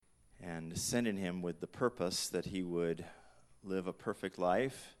and sending him with the purpose that he would live a perfect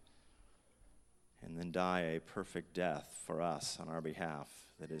life and then die a perfect death for us on our behalf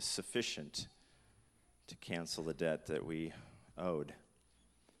that is sufficient to cancel the debt that we owed.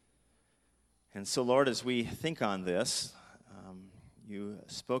 And so, Lord, as we think on this, you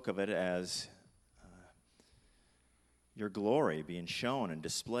spoke of it as your glory being shown and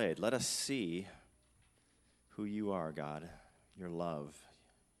displayed. Let us see who you are, God, your love,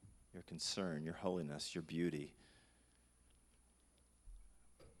 your concern, your holiness, your beauty.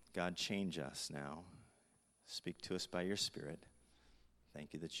 God, change us now. Speak to us by your Spirit.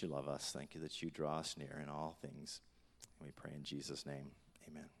 Thank you that you love us. Thank you that you draw us near in all things. And we pray in Jesus' name.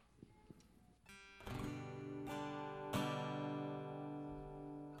 Amen.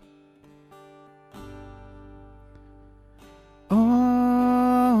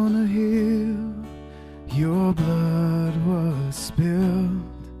 On a hill, your blood was spilled.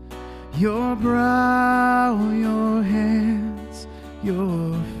 Your brow, your hands,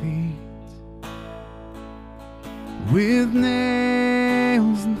 your feet, with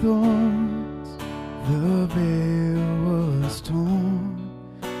nails and thorns, the veil was torn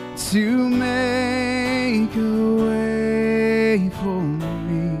to make a way for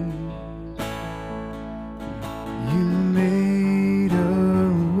me. You made a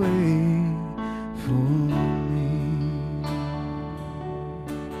way for me.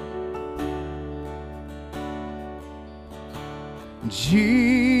 Jesus,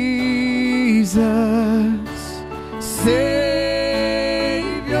 Savior,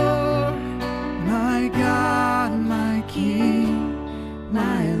 my God, my King,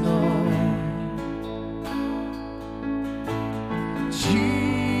 my Lord. Jesus,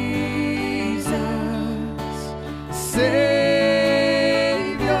 Savior,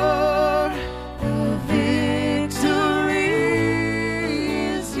 the victory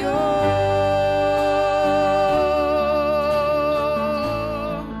is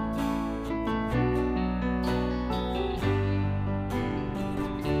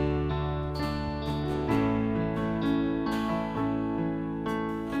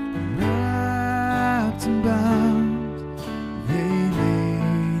wrapped and bound, they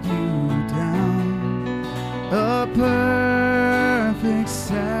laid you down, a perfect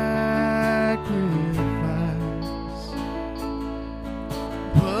sacrifice.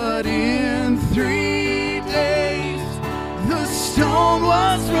 But in 3 days, the stone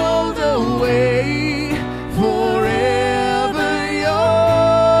was rolled away. Forever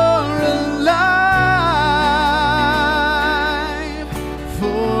you're alive.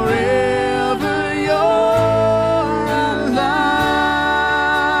 Forever you're alive.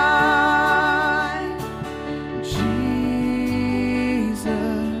 Jesus,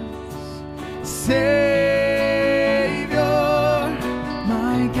 Savior,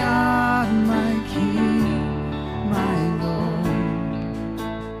 my God, my King, my Lord.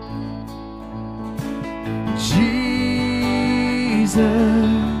 Jesus,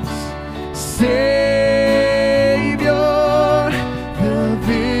 Savior, the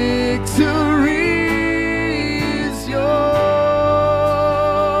victory is yours.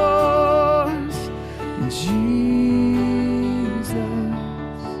 Jesus,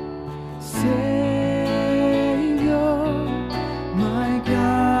 Savior, my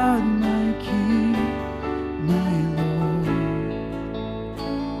God, my King, my Lord.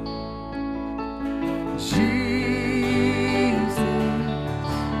 Jesus,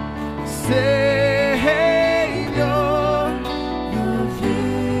 Savior, the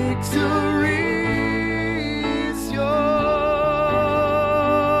victory is yours.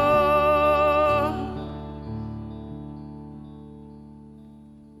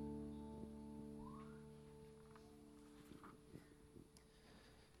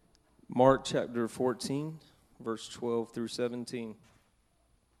 Mark chapter 14, verse 12 through 17.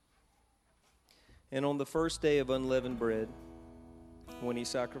 And on the first day of unleavened bread, when he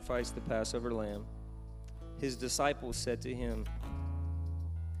sacrificed the Passover lamb, his disciples said to him,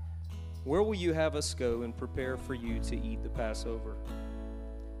 "Where will you have us go and prepare for you to eat the Passover?"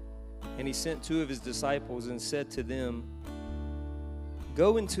 And he sent 2 of his disciples and said to them,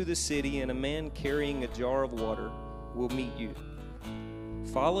 "Go into the city, and a man carrying a jar of water will meet you.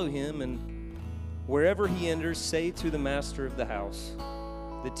 Follow him, and wherever he enters, say to the master of the house,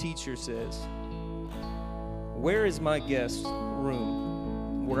 'The teacher says, where is my guest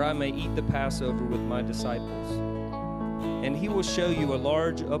room, where I may eat the Passover with my disciples?' And he will show you a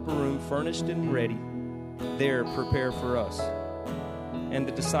large upper room furnished and ready. There prepare for us." And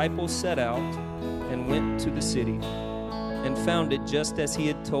the disciples set out and went to the city, and found it just as he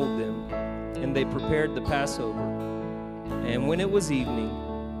had told them, and they prepared the Passover. And when it was evening,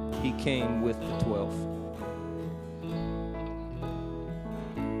 he came with the 12.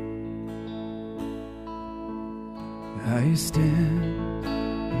 I stand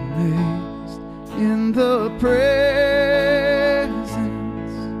amazed in the presence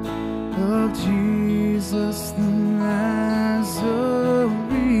of Jesus the Nazarene,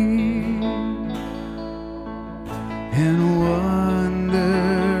 and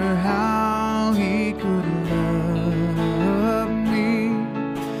wonder how he could love me,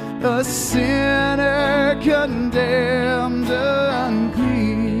 a sinner condemned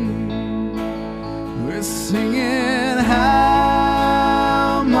unclean. We're singing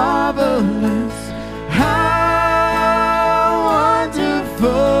how marvelous, how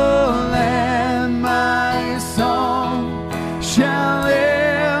wonderful, and my song shall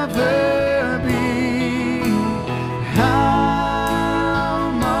ever be.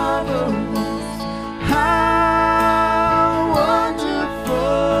 How marvelous, how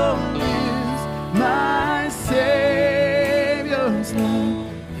wonderful is my Savior's love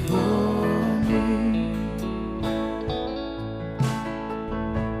for me.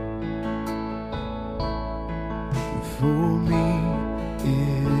 For me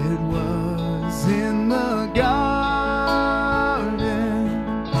it was in the garden.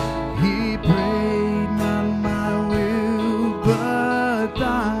 He prayed, not my will but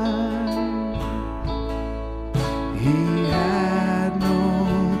thine. He had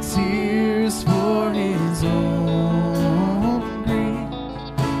no tears for his own grief,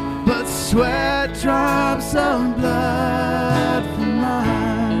 but sweat drops of blood for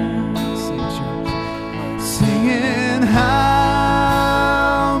mine. Sing, church. Singing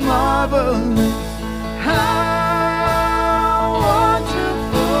how marvelous, how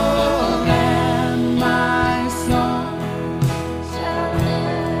wonderful, and my song shall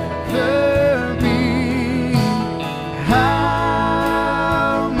ever be.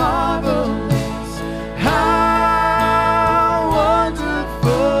 How marvelous, how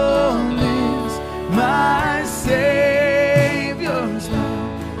wonderful is my Savior's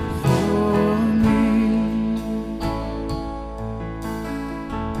love for me.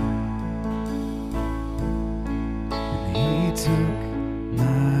 He took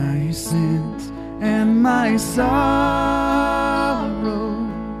my sins and my sorrows.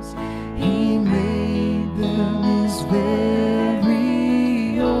 He made them his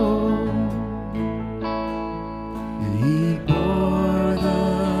very own. And he bore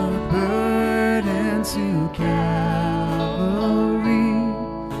the burden to Calvary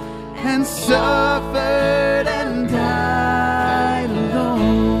and suffered and died alone.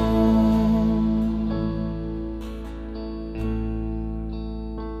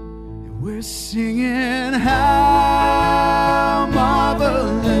 We're singing how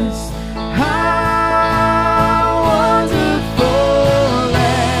marvelous, how wonderful,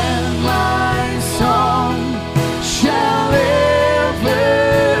 and my song shall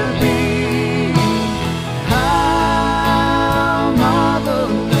ever be. How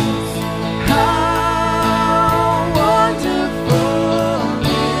marvelous, how wonderful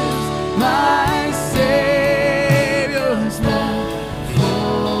is my Savior's love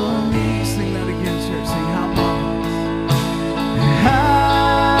for me. Sing that again, church. Sing how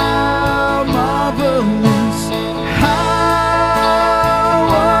marvelous, how marvelous, how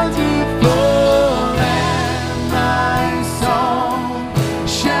wonderful, and my song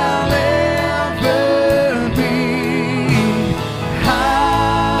shall ever be.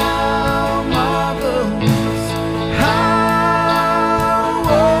 How marvelous, how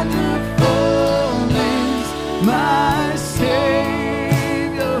wonderful is my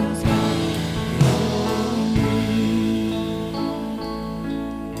Savior's love for me.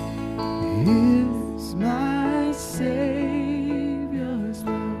 Is my Savior's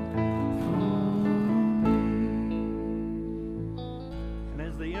love for me. And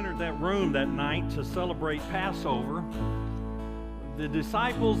as they entered that room that night to celebrate Passover, the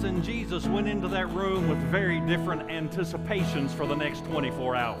disciples and Jesus went into that room with very different anticipations for the next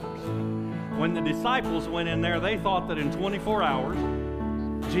 24 hours. When the disciples went in there, they thought that in 24 hours,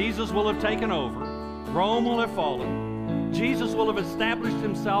 Jesus will have taken over, Rome will have fallen, Jesus will have established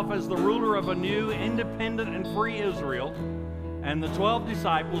himself as the ruler of a new, independent, and free Israel, and the 12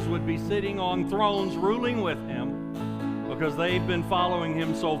 disciples would be sitting on thrones ruling with him because they've been following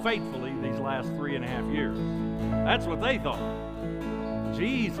him so faithfully these last 3.5 years. That's what they thought.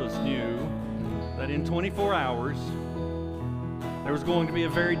 Jesus knew that in 24 hours, there was going to be a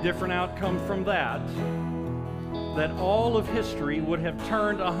very different outcome from that all of history would have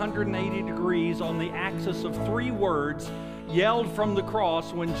turned 180 degrees on the axis of 3 words yelled from the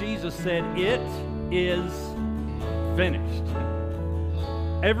cross when Jesus said, "It is finished."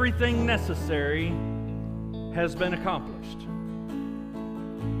 Everything necessary has been accomplished.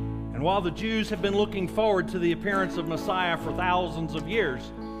 And while the Jews have been looking forward to the appearance of Messiah for thousands of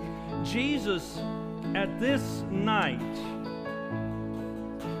years, Jesus at this night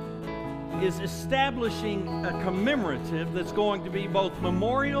is establishing a commemorative that's going to be both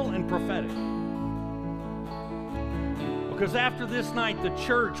memorial and prophetic. Because after this night, the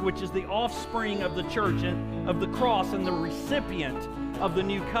church, which is the offspring of the church and of the cross and the recipient of the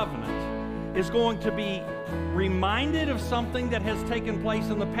new covenant, is going to be reminded of something that has taken place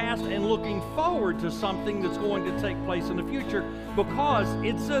in the past and looking forward to something that's going to take place in the future, because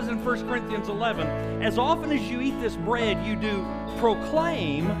it says in 1 Corinthians 11, as often as you eat this bread, you do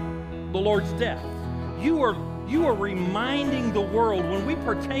proclaim the Lord's death. You are reminding the world, when we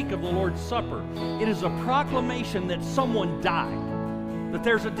partake of the Lord's Supper, it is a proclamation that someone died, that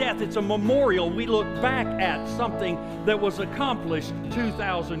there's a death. It's a memorial. We look back at something that was accomplished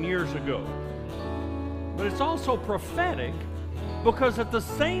 2,000 years ago. But it's also prophetic, because at the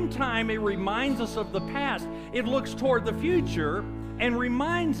same time it reminds us of the past, it looks toward the future and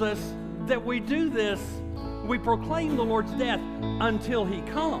reminds us that we do this, we proclaim the Lord's death until He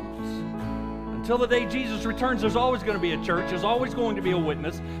comes. Until the day Jesus returns, there's always going to be a church. There's always going to be a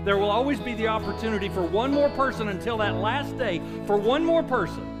witness. There will always be the opportunity for one more person until that last day, for one more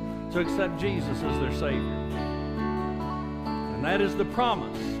person to accept Jesus as their Savior. And that is the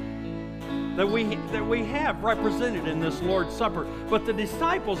promise that we have represented in this Lord's Supper. But the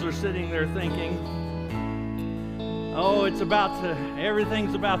disciples are sitting there thinking, oh,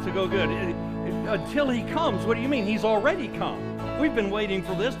 everything's about to go good. Until He comes. What do you mean? He's already come. We've been waiting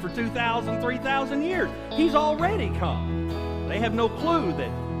for this for 2,000, 3,000 years. He's already come. They have no clue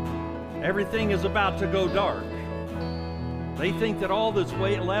that everything is about to go dark. They think that all that's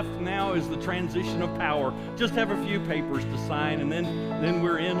left now is the transition of power. Just have a few papers to sign, and then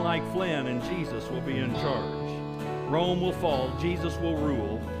we're in like Flynn, and Jesus will be in charge. Rome will fall, Jesus will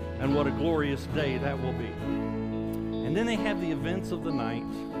rule, and what a glorious day that will be. And then they have the events of the night.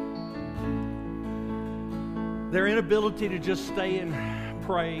 Their inability to just stay and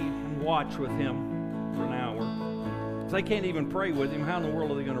pray and watch with Him for an hour. If they can't even pray with Him, how in the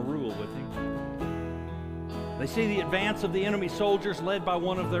world are they going to rule with Him? They see the advance of the enemy soldiers led by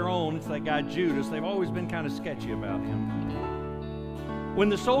one of their own. It's that guy Judas. They've always been kind of sketchy about him. When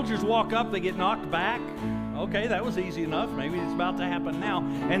the soldiers walk up, they get knocked back. Okay, that was easy enough. Maybe it's about to happen now.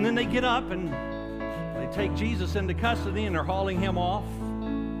 And then they get up and they take Jesus into custody, and they're hauling Him off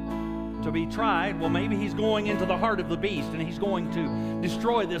to be tried. Well, maybe He's going into the heart of the beast, and He's going to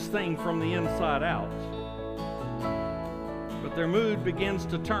destroy this thing from the inside out. But their mood begins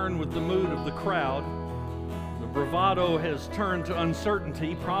to turn with the mood of the crowd. The bravado has turned to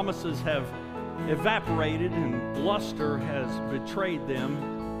uncertainty. Promises have evaporated, and bluster has betrayed them.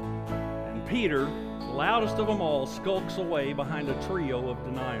 And Peter, the loudest of them all, skulks away behind a trio of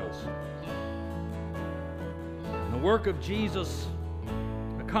denials. And the work of Jesus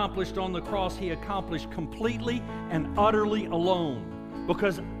accomplished on the cross, He accomplished completely and utterly alone.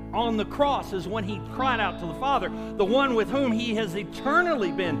 Because on the cross is when He cried out to the Father, the one with whom He has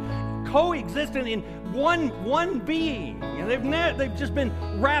eternally been coexistent in one being. And they've just been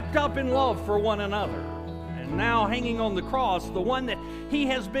wrapped up in love for one another. And now hanging on the cross, the one that He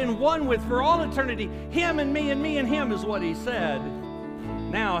has been one with for all eternity, Him and me and me and Him is what He said.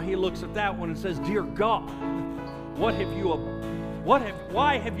 Now He looks at that one and says, dear God, why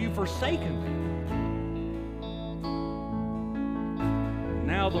have you forsaken me?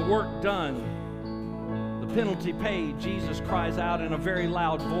 Now the work done, the penalty paid, Jesus cries out in a very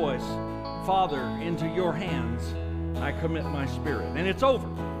loud voice, Father, into your hands I commit my spirit. And it's over.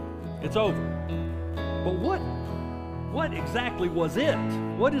 It's over. But what exactly was it?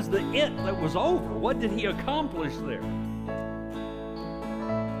 What is the it that was over? What did He accomplish there?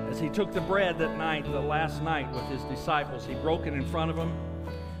 As He took the bread that night, the last night with His disciples, He broke it in front of them,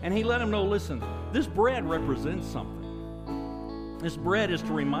 and He let them know, listen, this bread represents something. This bread is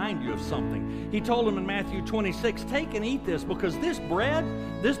to remind you of something. He told them in Matthew 26, take and eat this, because this bread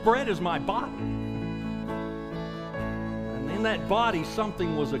is my body. And in that body,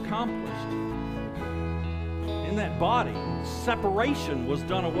 something was accomplished. In that body, separation was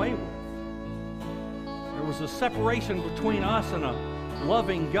done away with. There was a separation between us and a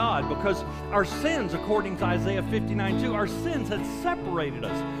loving God, because our sins, according to Isaiah 59:2, our sins had separated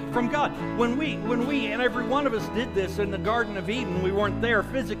us from God. When we, and every one of us did this in the Garden of Eden, we weren't there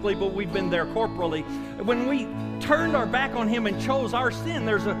physically, but we've been there corporally. When we turned our back on Him and chose our sin,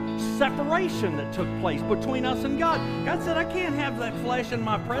 there's a separation that took place between us and God. God said, I can't have that flesh in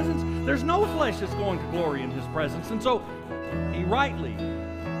my presence. There's no flesh that's going to glory in His presence. And so He rightly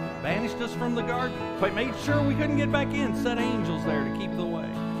banished us from the garden, but made sure we couldn't get back in, set angels there to keep the way.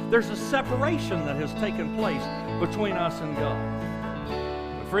 There's a separation that has taken place between us and God.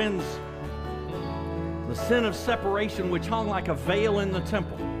 But friends, the sin of separation, which hung like a veil in the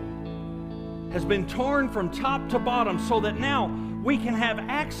temple, has been torn from top to bottom so that now we can have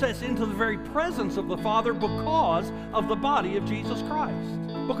access into the very presence of the Father because of the body of Jesus Christ.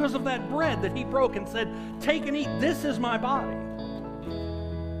 Because of that bread that He broke and said, "Take and eat, this is my body."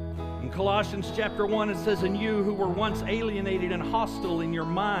 In Colossians chapter 1 it says, "And you who were once alienated and hostile in your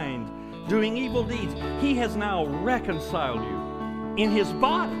mind, doing evil deeds, He has now reconciled you in His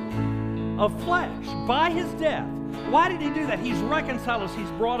body of flesh by His death." Why did He do that? He's reconciled us. He's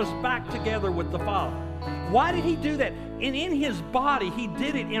brought us back together with the Father. Why did He do that? And in His body, He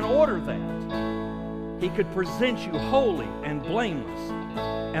did it in order that He could present you holy and blameless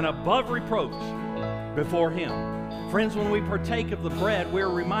and above reproach before Him. Friends, when we partake of the bread, we're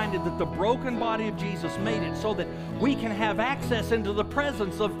reminded that the broken body of Jesus made it so that we can have access into the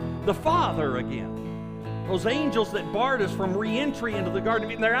presence of the Father again. Those angels that barred us from re-entry into the Garden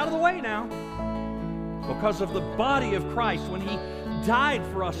of Eden, they're out of the way now. Because of the body of Christ, when He died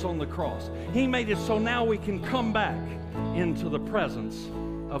for us on the cross, He made it so now we can come back into the presence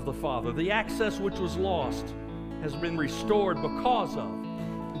of the Father. The access which was lost has been restored because of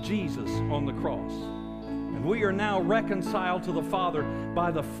Jesus on the cross. And we are now reconciled to the Father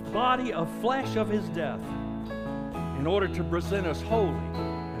by the body of flesh of His death in order to present us holy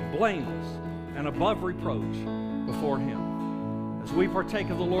and blameless and above reproach before Him. As we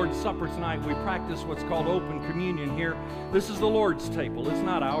partake of the Lord's Supper tonight, we practice what's called open communion here. This is the Lord's table. It's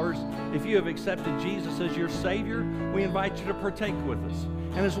not ours. If you have accepted Jesus as your Savior, we invite you to partake with us.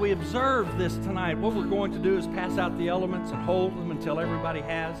 And as we observe this tonight, what we're going to do is pass out the elements and hold them until everybody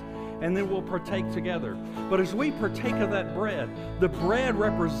has, and then we'll partake together. But as we partake of that bread, the bread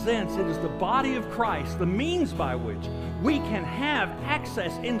represents, it is the body of Christ, the means by which we can have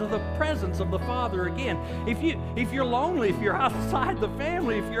access into the presence of the Father again. If you're lonely, if you're outside the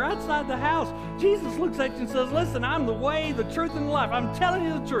family, if you're outside the house, Jesus looks at you and says, "Listen, I'm the way, the truth, and the life. I'm telling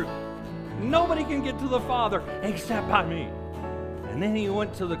you the truth. Nobody can get to the Father except by me." And then He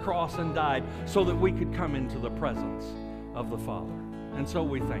went to the cross and died so that we could come into the presence of the Father. And so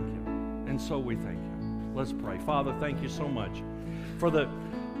we thank Him. And so we thank Him. Let's pray. Father, thank you so much for the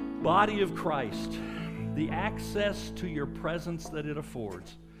body of Christ, the access to your presence that it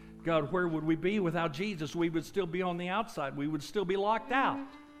affords. God, where would we be without Jesus? We would still be on the outside. We would still be locked out.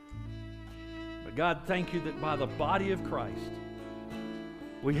 But God, thank you that by the body of Christ,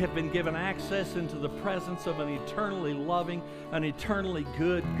 we have been given access into the presence of an eternally loving, an eternally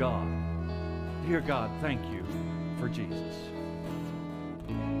good God. Dear God, thank you for Jesus.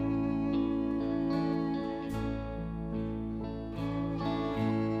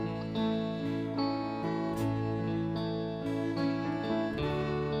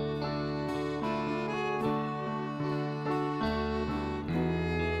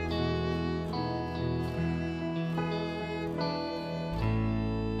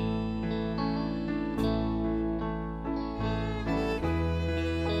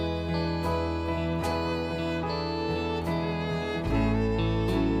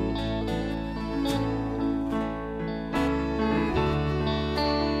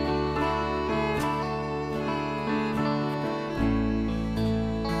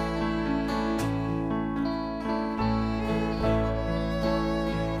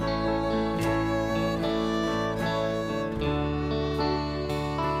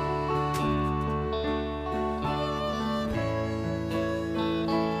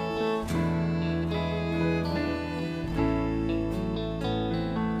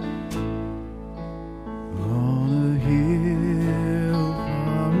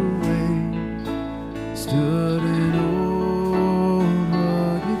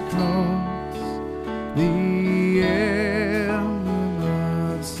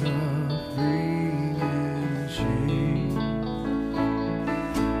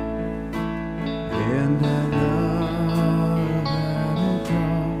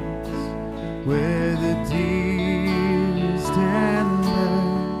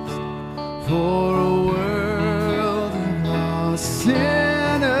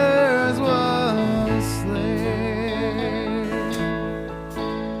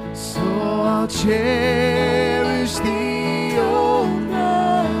 Cherish the old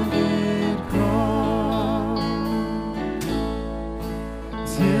rugged cross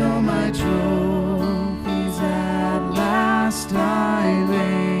till my trophies at last I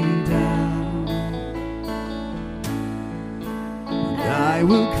lay down, and I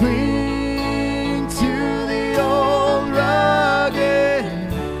will cling to the old rugged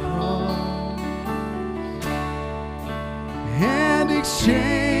cross.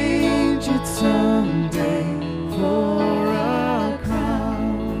 exchange it someday for a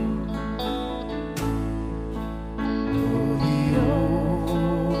crown. Oh, the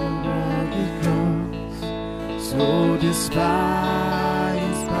old rugged cross, so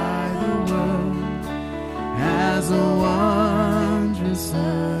despised by the world, has a wondrous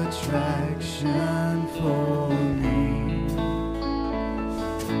attraction for me.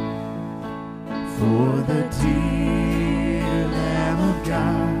 For the dear Lamb of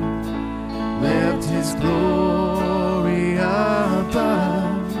God left his glory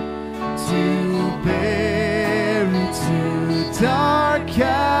above to bear it to dark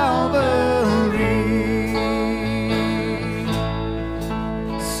Calvary.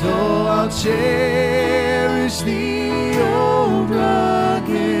 So I'll cherish the old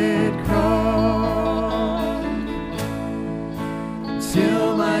rugged cross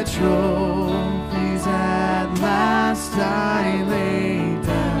till my trophies at last I lay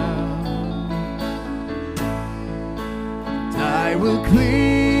down. And I will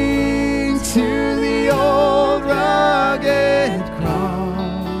cling to the old rugged cross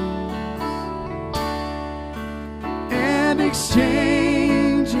and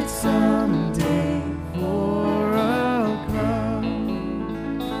exchange it someday for a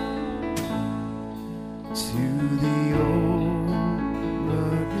crown. To the old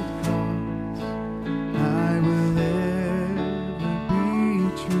rugged cross I will ever be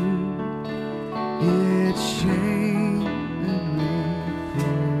true. Its shame and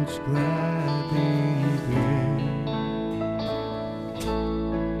reproach gladly bear.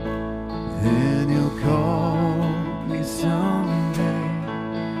 Then he'll call me someday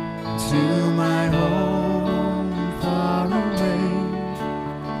to my home far away,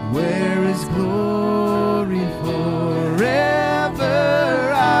 where his glory forever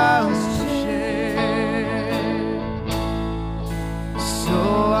I'll share. So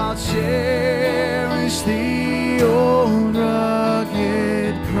I'll cherish the old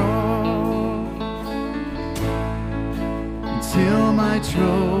rugged cross until my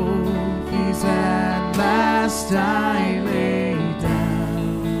trophies at last I lay down.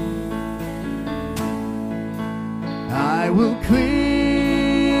 I will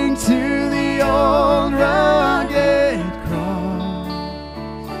cling to the old rugged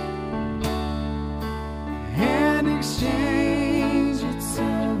cross and exchange it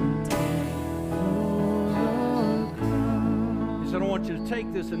someday for a crown. He said, I want you to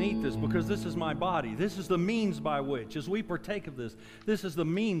take this and eat this because this is my body. This is the means by which, as we partake of this, this is the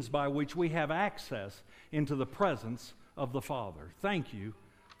means by which we have access into the presence of the Father. Thank you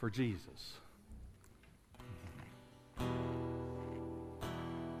for Jesus.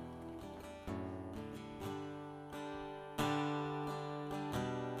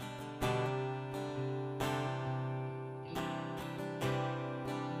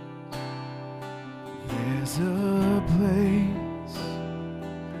 There's a place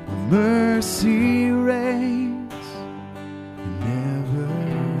where mercy reigns and never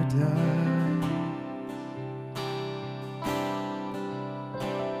dies.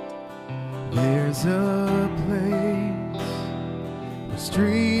 There's a place where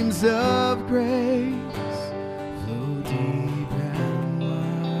streams of grace flow deep and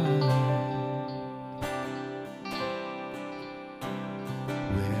wide,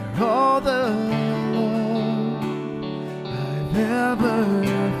 where all the ever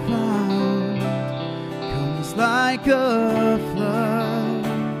found comes like a flood,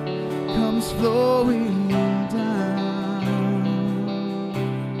 comes flowing down.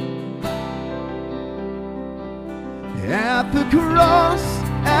 At the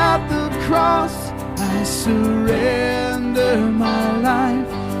cross, I surrender my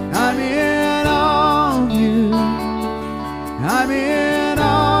life. I'm in all of you. I'm in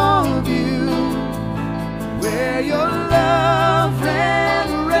all of you. Where your love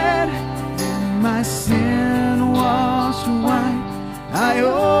ran red and my sin washed white, I owe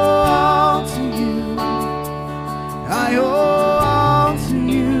all to you. I owe all to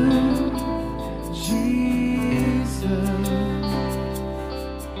you, Jesus.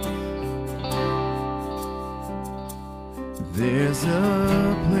 There's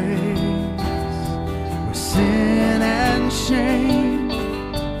a place where sin and shame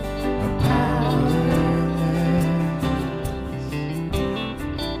are powerless,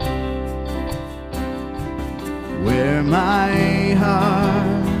 where my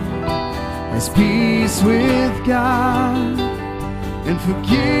heart has peace with God and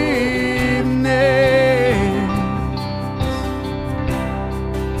forgiveness,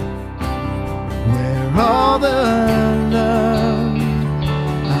 where all the love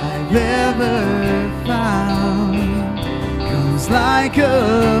I've ever found comes like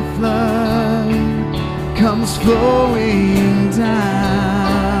a flood comes flowing down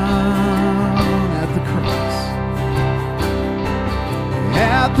at the cross.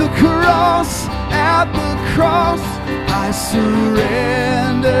 At the cross, at the cross, I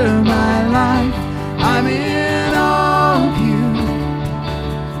surrender my life. I'm in all of you.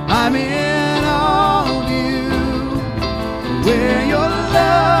 I'm in all of you. Where your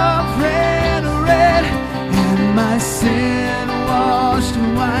love ran red and my sin washed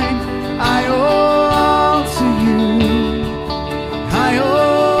white, I owe all to you. I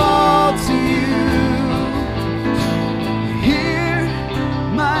owe all to you. Here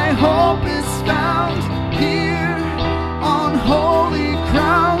my hope is found. Here on holy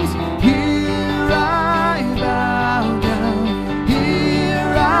grounds. Here I bow down.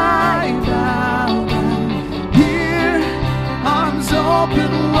 Here I bow down. Here arms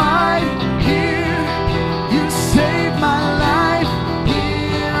open wide. Here you saved my life.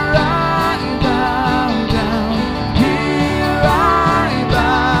 Here I bow down. Here I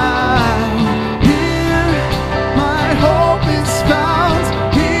bow. Here my hope is found.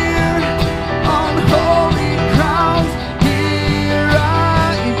 Here on holy ground. Here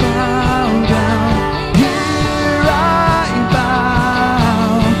I bow down. Here I bow.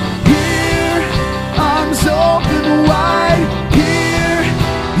 Here arms open wide. Here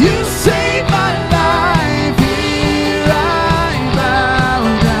you saved my life. Here I bow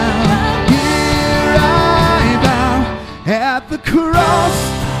down. Here I bow. At the cross,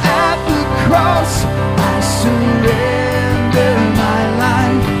 I surrender my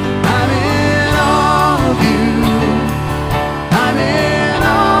life. I'm in all of you. I'm in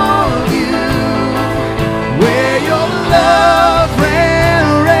all of you. Where your love ran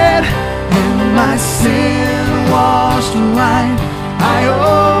red and my sin washed white, I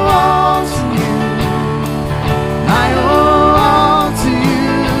owe all to you. I owe all to you.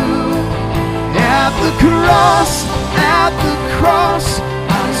 At the cross,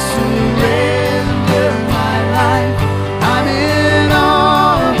 I surrender my life. I'm in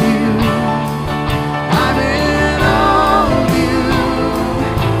all of you. I'm in all of you.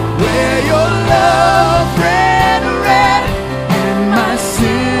 Where your love ran red and my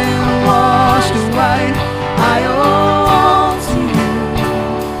sin washed white, I owe all to you.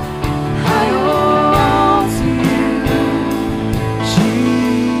 I owe all to you, Jesus.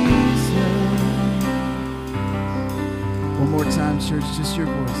 One more time, church, just your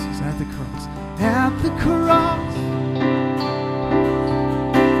voices. At the cross. At the cross.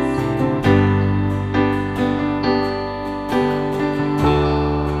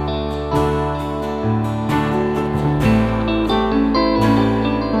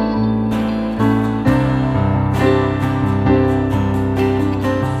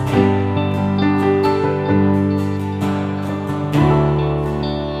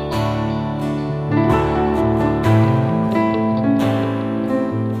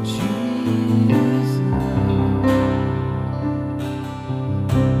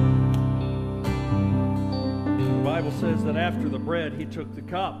 The Bible says that after the bread, he took the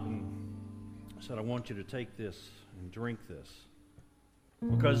cup and said, I want you to take this and drink this.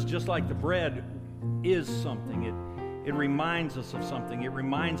 Because just like the bread is something, it reminds us of something. It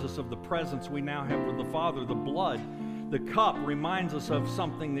reminds us of the presence we now have with the Father. The blood, the cup reminds us of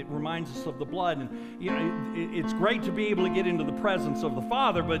something that reminds us of the blood. And you know, it's great to be able to get into the presence of the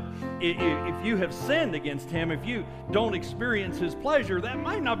Father, but if you have sinned against Him, if you don't experience His pleasure, that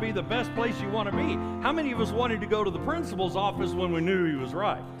might not be the best place you want to be. How many of us wanted to go to the principal's office when we knew he was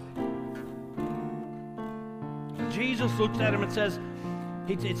right? Jesus looks at him and says,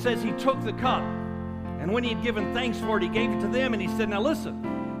 it says he took the cup, and when he had given thanks for it, he gave it to them, and he said, now listen,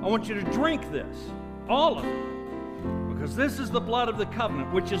 I want you to drink this, all of it, because this is the blood of the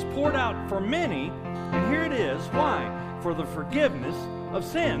covenant, which is poured out for many, and here it is. Why? For the forgiveness of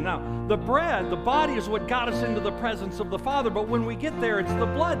sin. Now, the bread, the body, is what got us into the presence of the Father, but when we get there, it's the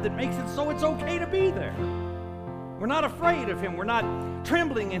blood that makes it so it's okay to be there. We're not afraid of Him. We're not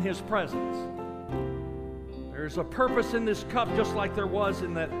trembling in His presence. There's a purpose in this cup, just like there was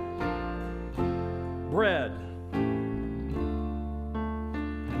in that bread.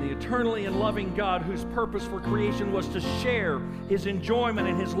 And the eternally and loving God, whose purpose for creation was to share His enjoyment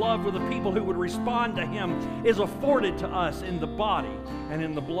and His love with the people who would respond to Him, is afforded to us in the body and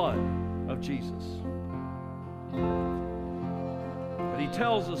in the blood of Jesus. But He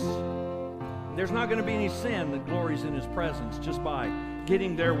tells us there's not going to be any sin that glories in His presence just by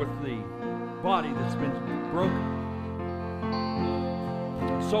getting there with the body that's been broken.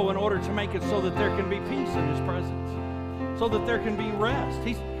 So in order to make it so that there can be peace in His presence, so that there can be rest,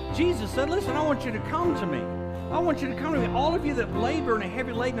 Jesus said, listen, I want you to come to me. I want you to come to me. All of you that labor and are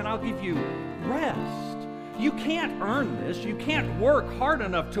heavy laden, and I'll give you rest. You can't earn this. You can't work hard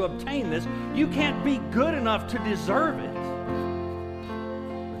enough to obtain this. You can't be good enough to deserve it.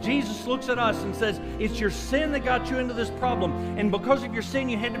 Jesus looks at us and says, it's your sin that got you into this problem. And because of your sin,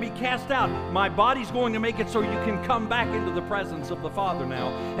 you had to be cast out. My body's going to make it so you can come back into the presence of the Father now.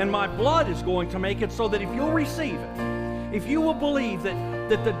 And my blood is going to make it so that if you'll receive it, if you will believe that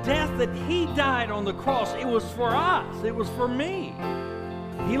the death that He died on the cross, it was for us, it was for me.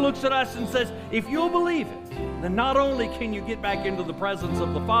 He looks at us and says, if you'll believe it, then not only can you get back into the presence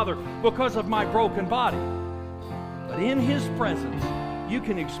of the Father because of my broken body, but in His presence, you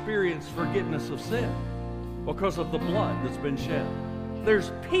can experience forgiveness of sin because of the blood that's been shed.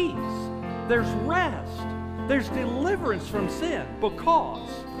 There's peace, there's rest, there's deliverance from sin because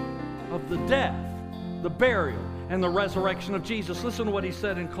of the death, the burial, and the resurrection of Jesus. Listen to what He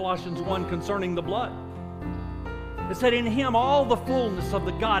said in Colossians 1 concerning the blood. It said, in Him all the fullness of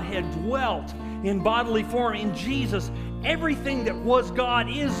the Godhead dwelt in bodily form. In Jesus, everything that was God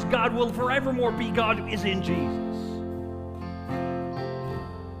is God, will forevermore be God, is in Jesus.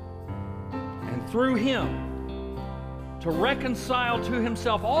 And through Him, to reconcile to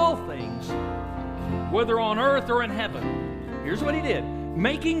Himself all things, whether on earth or in heaven. Here's what He did,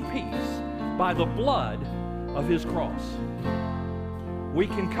 making peace by the blood of His cross. We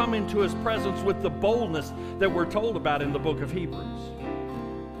can come into His presence with the boldness that we're told about in the book of Hebrews.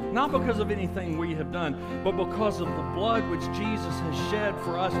 Not because of anything we have done, but because of the blood which Jesus has shed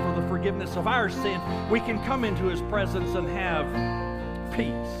for us for the forgiveness of our sin. We can come into His presence and have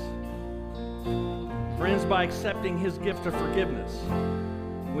peace. Friends, by accepting His gift of forgiveness,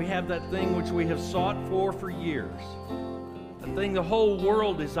 we have that thing which we have sought for years. The thing the whole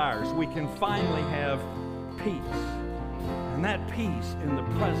world desires. We can finally have peace. And that peace in the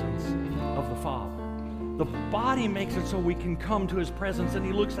presence of the Father. The body makes it so we can come to His presence, and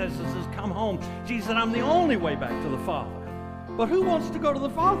He looks at us and says, come home. Jesus said, I'm the only way back to the Father. But who wants to go to the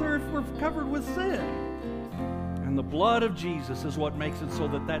Father if we're covered with sin? And the blood of Jesus is what makes it so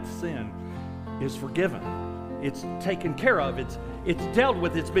that that sin is forgiven. It's taken care of. It's dealt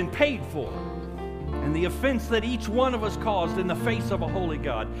with. It's been paid for. And the offense that each one of us caused in the face of a holy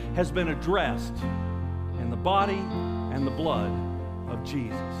God has been addressed in the body and the blood of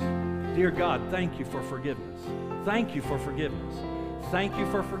Jesus. Dear God, thank You for forgiveness. Thank You for forgiveness. Thank You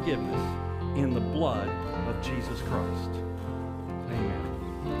for forgiveness in the blood of Jesus Christ. Amen.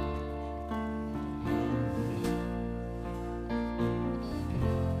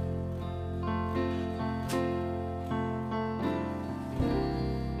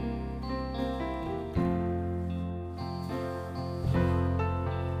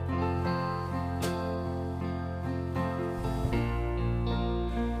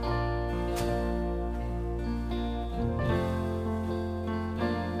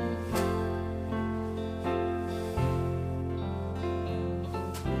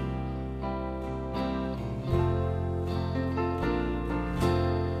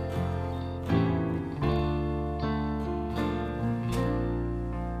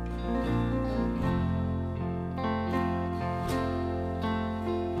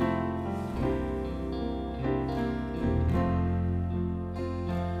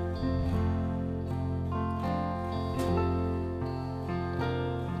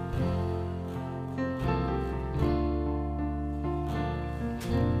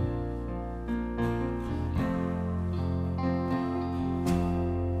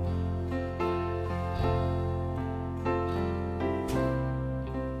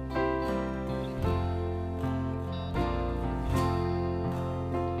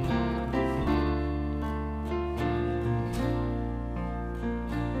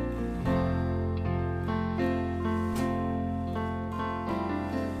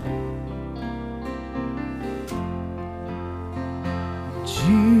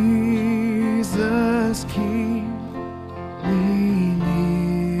 Jesus, keep me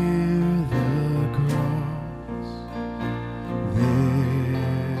near the cross. There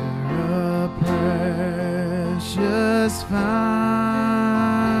a precious fountain,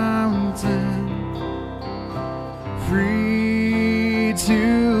 free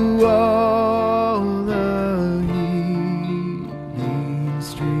to all the healing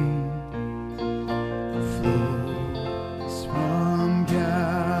stream, flows from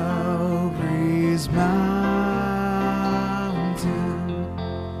Calvary's mountain.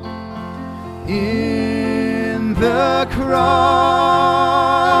 In the cross,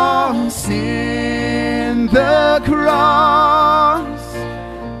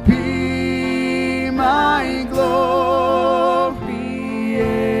 be my glory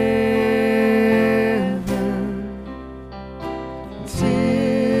ever.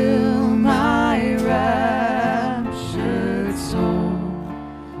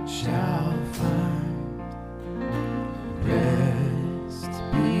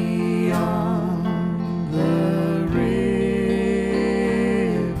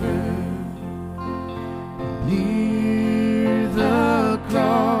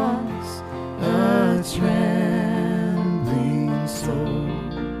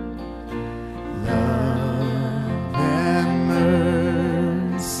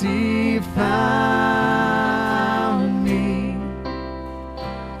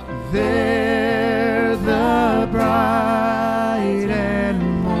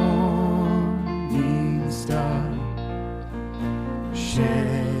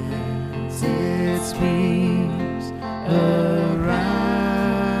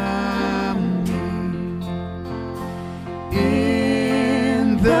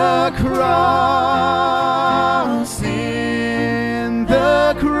 the cross, in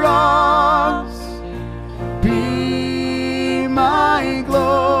the cross, be my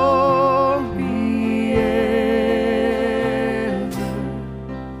glory ever,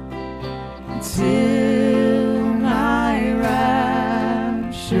 until my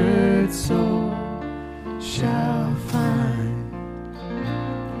raptured soul shall find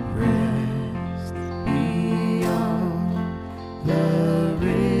rest beyond the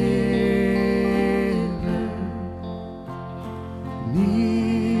river,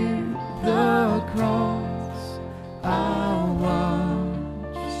 near the cross I'll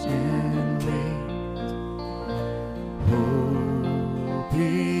watch and wait,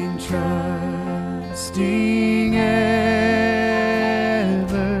 hoping, trusting ever,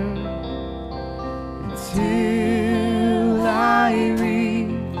 until I reach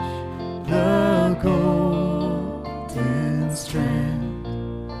the golden strand,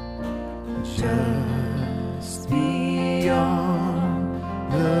 just beyond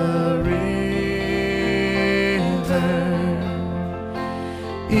the river.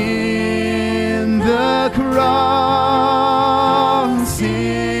 In the cross,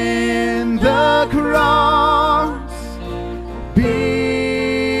 in the cross,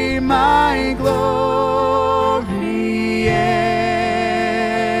 be my glory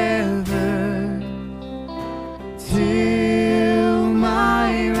ever, till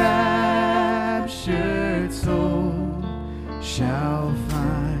my raptured soul shall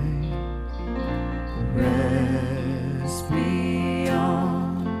find rest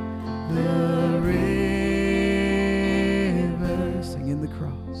beyond the river. Sing in the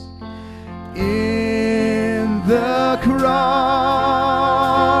cross. In the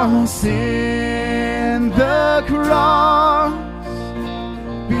cross, in the cross,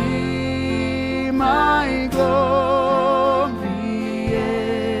 be my glory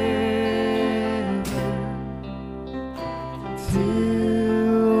ever,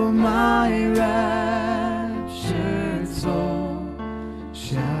 till my raptured soul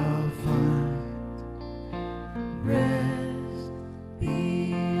shall find rest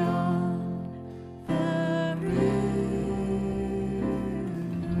beyond the river.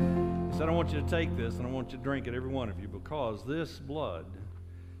 So I want you to take this and I want you to drink it, every one of you, because this blood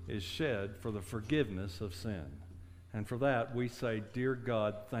is shed for the forgiveness of sin. And for that, we say, dear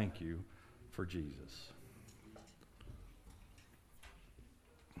God, thank you for Jesus.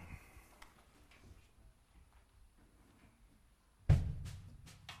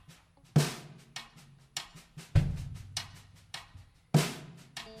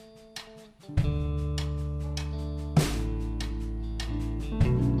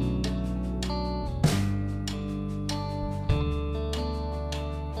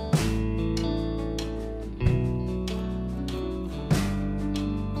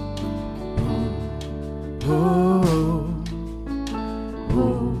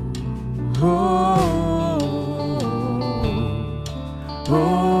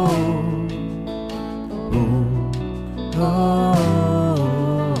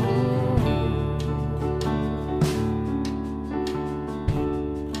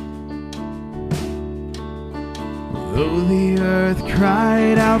 Though the earth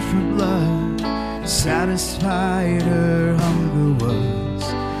cried out for blood, satisfied her hunger was.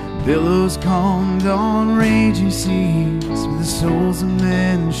 Billows calmed on raging seas, with the souls of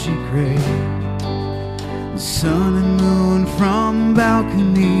men she craved. The sun and moon from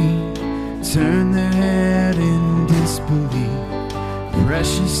balcony turned their head in disbelief.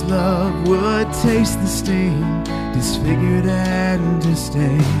 Precious love would taste the sting, disfigured and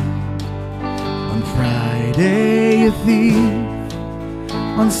disdained. On Friday a thief,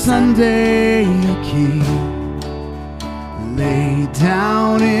 on Sunday a king, lay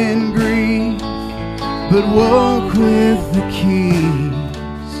down in grief, but woke with the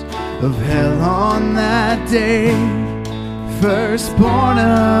keys of hell on that day. Firstborn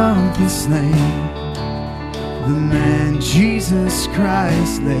of the slain, the man Jesus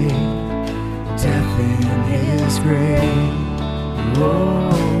Christ laid death in his grave. Oh,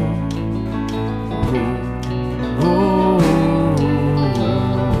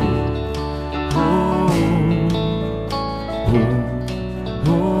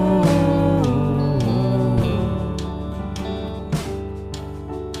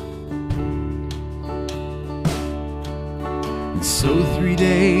 so 3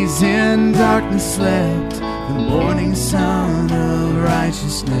 days in darkness slept the morning sun of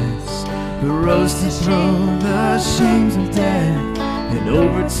righteousness, who rose to throw the shames of death and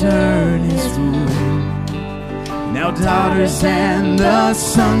overturn his rule. Now daughters and the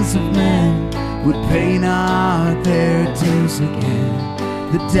sons of men would pay not their dues again.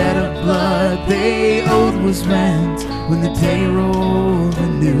 The debt of blood they owed was rent when the day rolled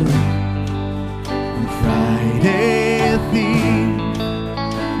anew. On Friday a thief,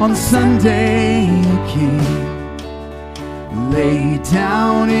 on Sunday a king, laid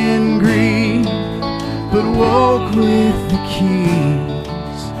down in grief, but woke with the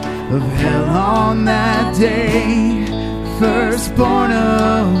keys of hell on that day. Firstborn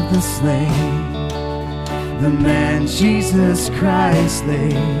of the slain, the man Jesus Christ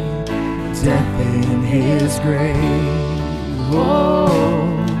laid death in his grave. Oh,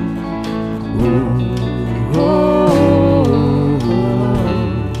 oh, oh,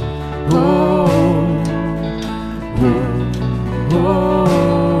 oh, oh, oh.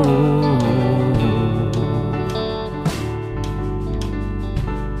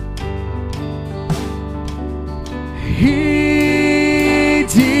 He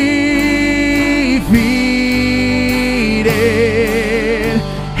defeated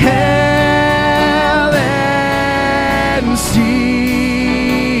hell and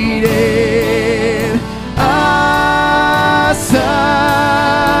seated us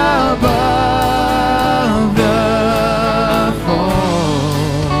above the fall.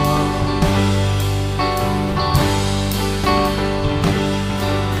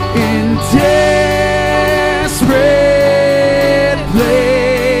 In desperate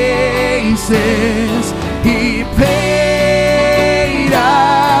places, he paid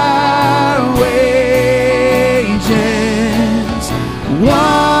our wages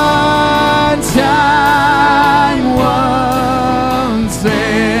one time, once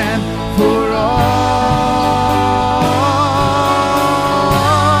and for all.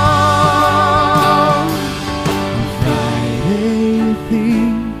 Friday a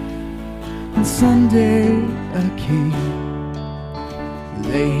thief, on Sunday a king,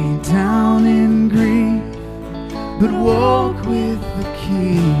 laid down in grief, but woke with the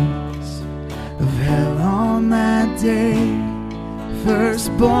keys of hell on that day.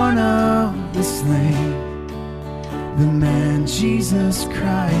 Firstborn of the slain, the man Jesus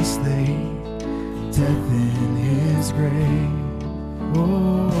Christ laid death in his grave.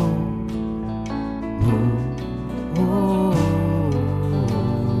 Oh, oh, oh,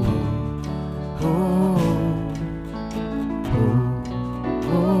 oh, oh,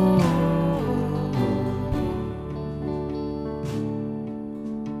 oh.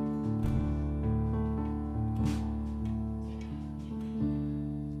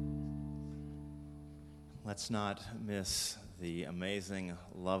 Let's not miss the amazing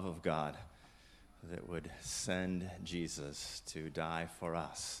love of God that would send Jesus to die for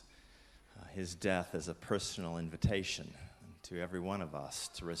us. His death is a personal invitation to every one of us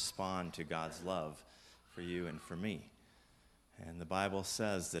to respond to God's love for you and for me. And the Bible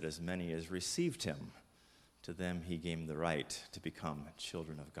says that as many as received him, to them he gave the right to become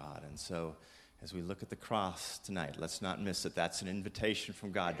children of God. And so as we look at the cross tonight, let's not miss it. That's an invitation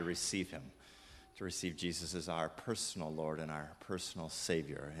from God to receive him, to receive Jesus as our personal Lord and our personal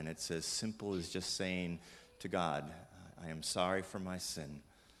Savior. And it's as simple as just saying to God, I am sorry for my sin.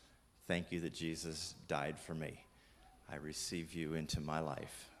 Thank you that Jesus died for me. I receive you into my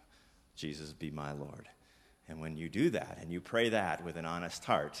life. Jesus, be my Lord. And when you do that, and you pray that with an honest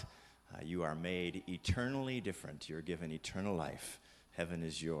heart, you are made eternally different. You're given eternal life. Heaven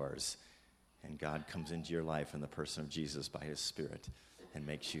is yours. And God comes into your life in the person of Jesus by his Spirit and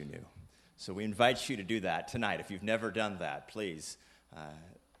makes you new. So we invite you to do that tonight. If you've never done that, please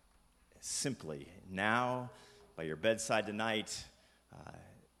simply now, by your bedside tonight,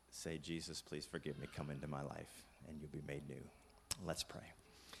 say, Jesus, please forgive me. Come into my life, and you'll be made new. Let's pray.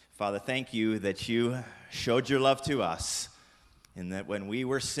 Father, thank you that you showed your love to us in that when we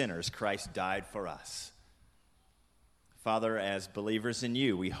were sinners, Christ died for us. Father, as believers in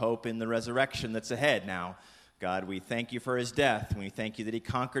you, we hope in the resurrection that's ahead now. God, we thank you for his death, and we thank you that he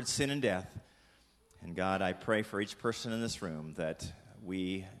conquered sin and death. And God, I pray for each person in this room that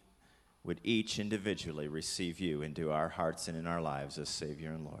we would each individually receive you into our hearts and in our lives as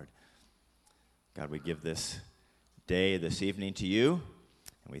Savior and Lord. God, we give this day, this evening to you,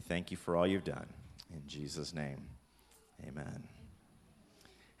 and we thank you for all you've done. In Jesus' name, amen.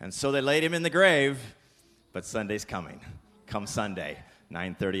 And so they laid him in the grave, but Sunday's coming. Come Sunday,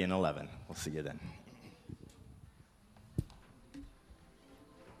 9:30 and 11. We'll see you then.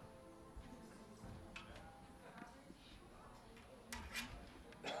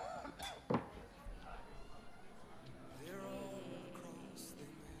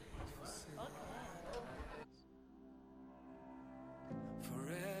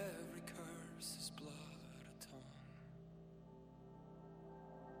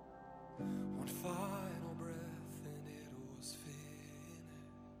 One final breath and it was finished.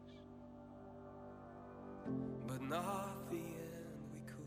 not